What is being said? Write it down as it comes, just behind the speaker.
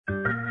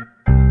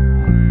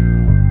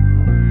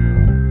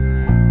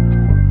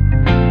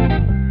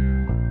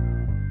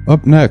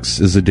Up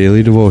next is a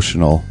daily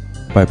devotional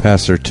by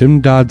Pastor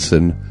Tim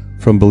Dodson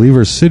from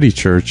Believer City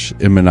Church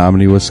in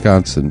Menominee,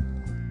 Wisconsin.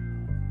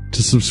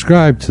 To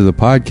subscribe to the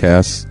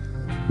podcast,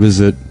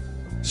 visit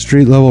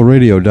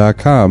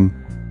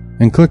streetlevelradio.com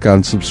and click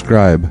on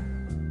subscribe.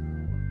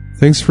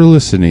 Thanks for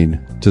listening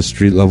to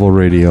Street Level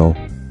Radio.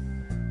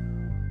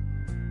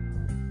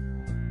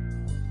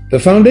 The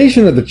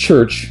foundation of the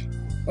church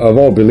of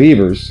all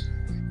believers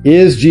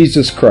is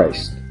Jesus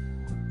Christ.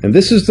 And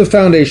this is the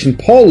foundation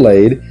Paul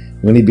laid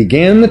when he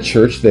began the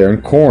church there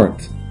in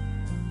Corinth.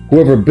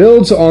 Whoever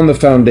builds on the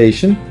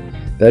foundation,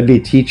 that'd be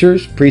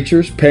teachers,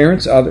 preachers,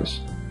 parents,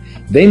 others,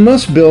 they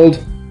must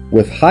build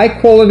with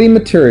high-quality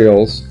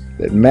materials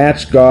that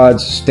match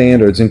God's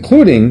standards,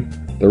 including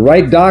the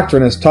right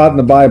doctrine as taught in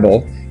the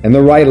Bible and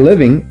the right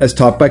living as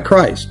taught by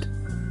Christ.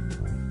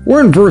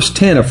 We're in verse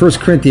 10 of 1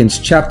 Corinthians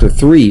chapter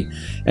 3,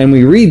 and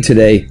we read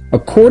today,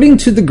 "According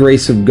to the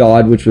grace of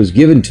God which was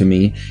given to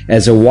me,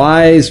 as a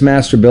wise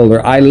master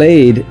builder, I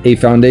laid a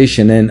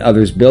foundation and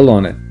others build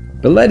on it.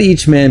 But let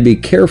each man be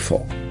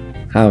careful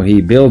how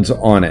he builds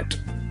on it."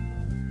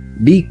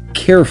 Be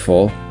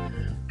careful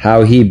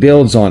how he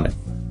builds on it.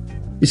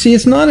 You see,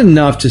 it's not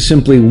enough to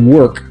simply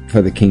work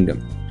for the kingdom.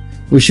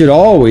 We should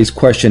always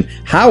question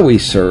how we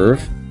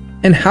serve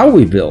and how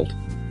we build.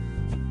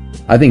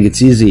 I think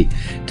it's easy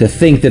to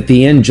think that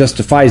the end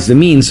justifies the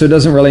means, so it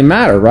doesn't really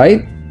matter,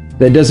 right?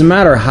 That it doesn't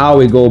matter how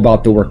we go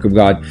about the work of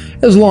God,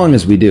 as long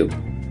as we do.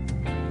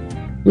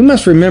 We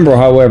must remember,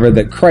 however,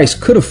 that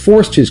Christ could have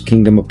forced his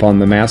kingdom upon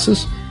the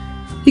masses.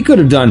 He could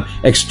have done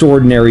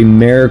extraordinary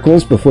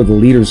miracles before the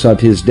leaders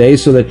of his day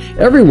so that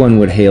everyone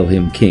would hail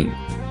him king.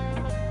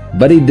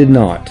 But he did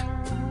not.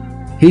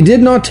 He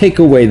did not take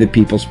away the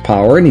people's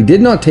power, and he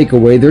did not take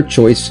away their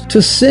choice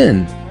to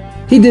sin.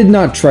 He did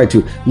not try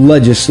to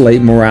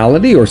legislate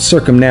morality or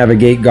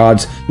circumnavigate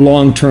God's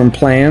long-term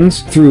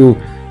plans through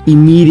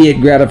immediate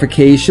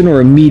gratification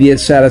or immediate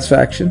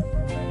satisfaction.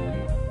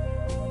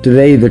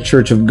 Today, the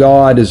Church of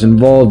God is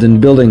involved in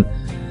building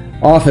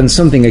often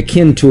something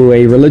akin to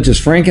a religious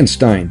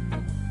Frankenstein.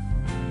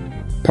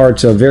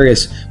 Parts of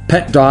various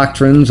pet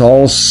doctrines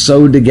all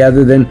sewed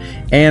together, then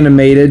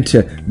animated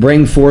to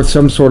bring forth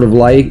some sort of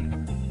light.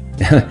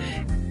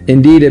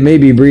 Indeed, it may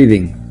be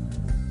breathing.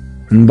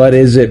 But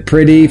is it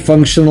pretty,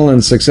 functional,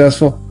 and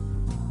successful?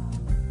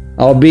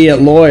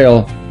 Albeit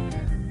loyal,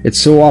 it's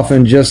so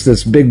often just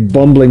this big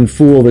bumbling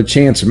fool that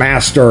chants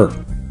 "Master,"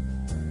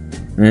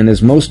 and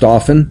is most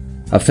often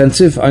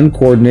offensive,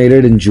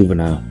 uncoordinated, and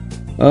juvenile.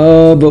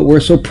 Oh, but we're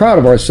so proud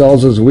of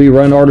ourselves as we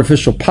run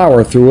artificial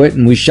power through it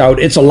and we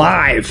shout, "It's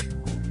alive!"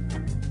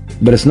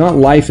 But it's not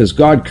life as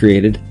God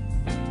created.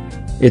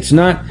 It's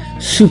not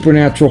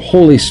supernatural,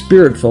 Holy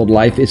Spirit-filled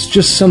life. It's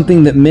just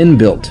something that men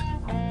built.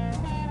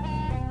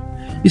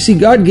 You see,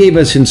 God gave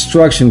us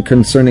instruction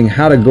concerning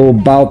how to go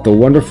about the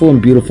wonderful and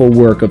beautiful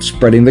work of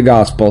spreading the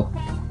gospel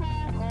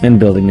and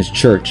building his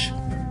church.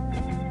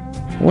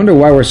 I wonder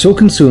why we're so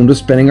consumed with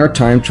spending our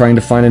time trying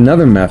to find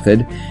another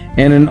method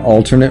and an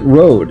alternate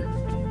road.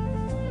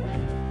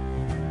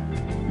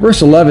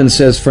 Verse 11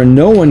 says, "For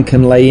no one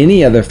can lay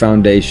any other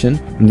foundation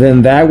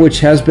than that which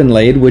has been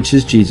laid, which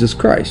is Jesus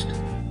Christ.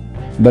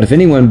 But if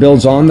anyone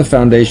builds on the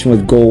foundation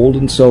with gold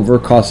and silver,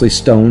 costly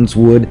stones,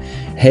 wood,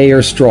 hay,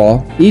 or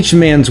straw, each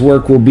man's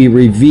work will be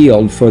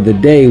revealed, for the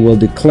day will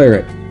declare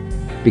it,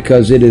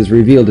 because it is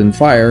revealed in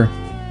fire,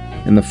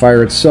 and the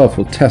fire itself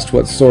will test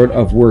what sort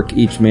of work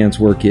each man's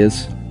work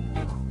is.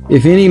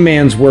 If any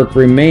man's work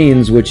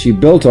remains which he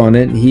built on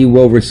it, he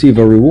will receive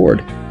a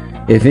reward.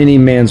 If any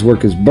man's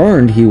work is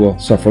burned, he will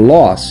suffer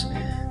loss,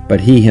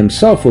 but he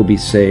himself will be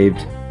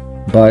saved,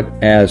 but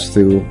as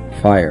through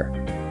fire."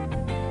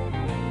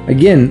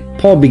 Again,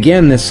 Paul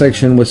began this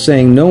section with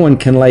saying no one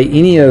can lay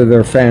any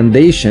other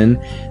foundation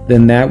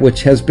than that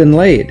which has been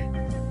laid.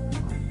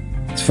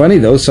 It's funny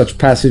though, such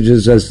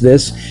passages as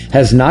this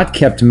has not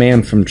kept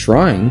man from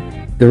trying.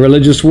 The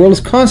religious world is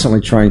constantly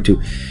trying to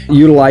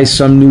utilize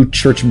some new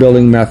church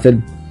building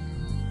method,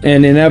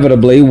 and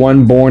inevitably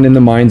one born in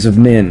the minds of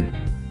men.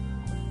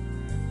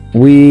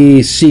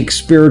 We seek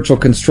spiritual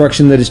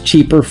construction that is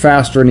cheaper,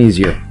 faster, and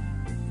easier.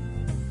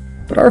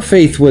 But our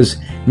faith was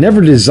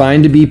never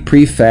designed to be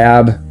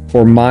prefab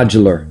or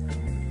modular.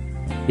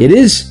 It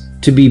is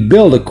to be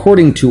built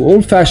according to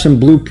old-fashioned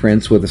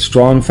blueprints with a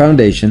strong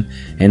foundation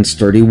and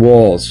sturdy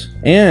walls,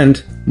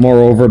 and,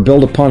 moreover,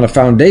 build upon a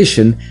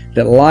foundation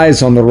that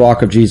lies on the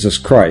rock of Jesus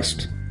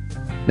Christ.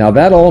 Now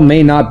that all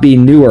may not be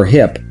new or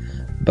hip,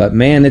 but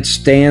man, it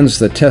stands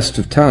the test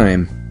of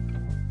time.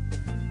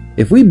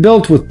 If we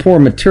built with poor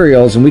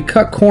materials and we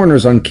cut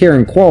corners on care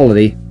and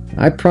quality,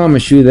 I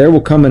promise you there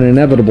will come an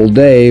inevitable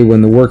day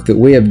when the work that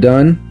we have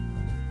done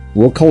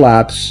will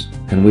collapse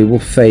and we will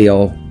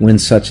fail when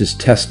such is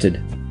tested.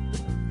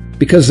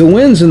 Because the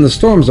winds and the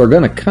storms are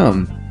going to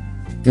come,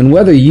 and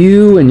whether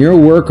you and your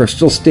work are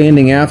still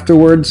standing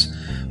afterwards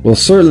will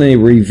certainly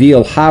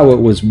reveal how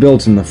it was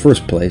built in the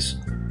first place.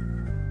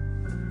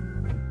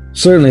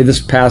 Certainly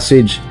this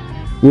passage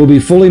will be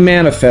fully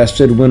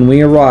manifested when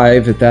we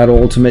arrive at that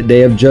ultimate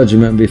day of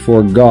judgment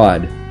before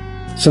God.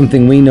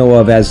 something we know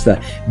of as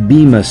the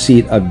Bema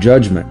seat of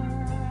judgment.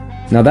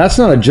 Now, that's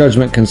not a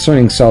judgment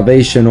concerning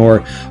salvation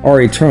or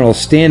our eternal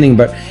standing,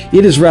 but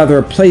it is rather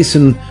a place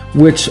in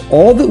which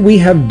all that we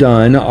have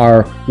done,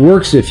 our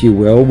works, if you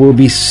will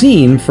be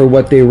seen for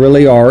what they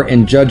really are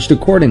and judged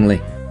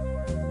accordingly.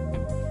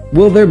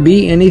 Will there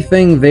be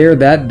anything there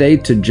that day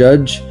to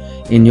judge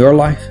in your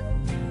life?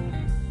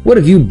 What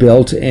have you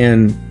built,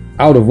 and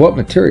out of what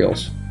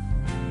materials?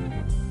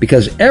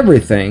 Because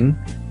everything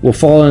will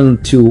fall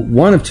into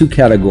one of two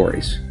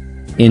categories.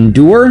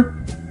 Endure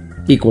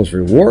equals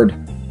reward,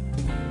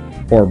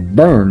 or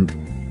burned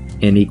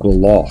and equal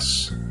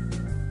loss.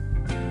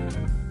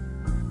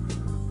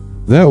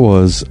 That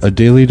was a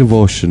daily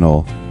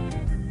devotional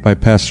by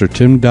Pastor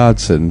Tim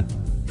Dodson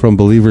from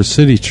Believer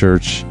City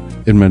Church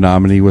in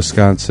Menominee,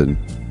 Wisconsin.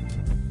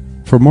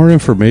 For more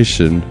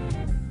information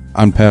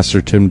on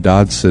Pastor Tim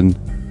Dodson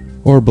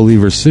or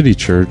Believer City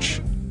Church,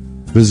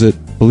 visit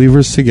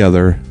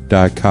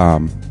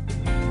believerstogether.com.